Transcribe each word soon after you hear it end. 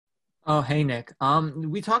Oh, hey Nick.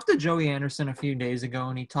 We talked to Joey Anderson a few days ago,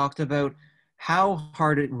 and he talked about how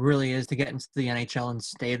hard it really is to get into the NHL and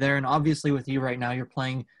stay there. And obviously, with you right now, you're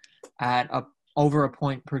playing at over a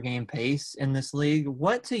point per game pace in this league.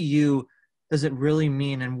 What to you does it really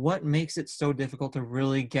mean, and what makes it so difficult to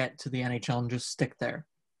really get to the NHL and just stick there?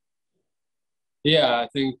 Yeah, I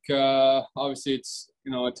think obviously it's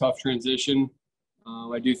a tough transition.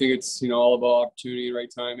 I do think it's all about opportunity and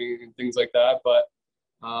right timing and things like that. But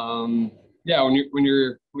yeah, when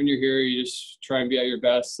you're here, you just try and be at your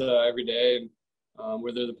best every day, and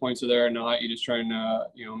whether the points are there or not, you just try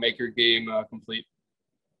and make your game complete.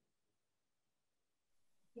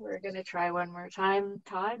 We're going to try one more time.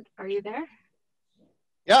 Todd, are you there?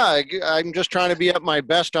 Yeah, I'm just trying to be at my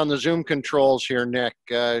best on the Zoom controls here, Nick.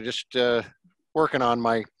 Just working on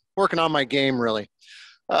my game, really.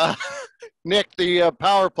 Uh, Nick, the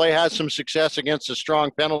power play has some success against a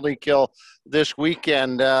strong penalty kill this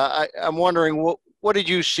weekend. I'm wondering, what did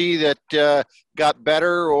you see that got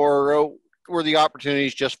better, or were the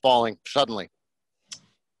opportunities just falling suddenly?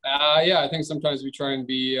 Yeah, I think sometimes we try and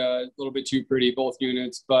be a little bit too pretty, both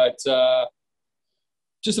units, but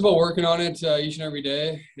just about working on it each and every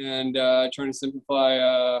day, and trying to simplify,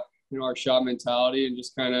 our shot mentality, and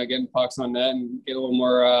just kind of getting pucks on net and get a little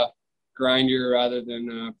more grindier rather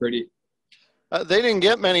than pretty. They didn't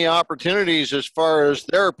get many opportunities as far as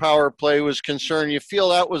their power play was concerned. You feel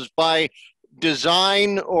that was by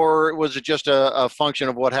design, or was it just a function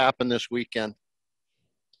of what happened this weekend?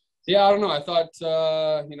 Yeah, I don't know. I thought,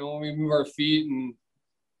 when we move our feet and,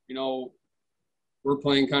 we're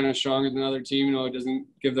playing kind of stronger than the other team, it doesn't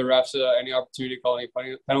give the refs any opportunity to call any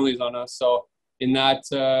penalties on us. So in that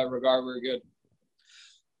regard, we're good.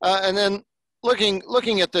 And then looking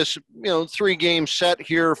at this, 3-game set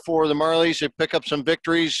here for the Marlies, they pick up some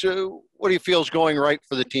victories. What do you feel is going right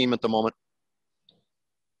for the team at the moment?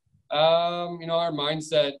 Our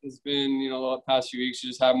mindset has been, the past few weeks to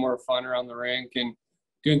just have more fun around the rink and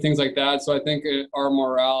doing things like that. So I think our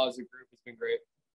morale as a group has been great.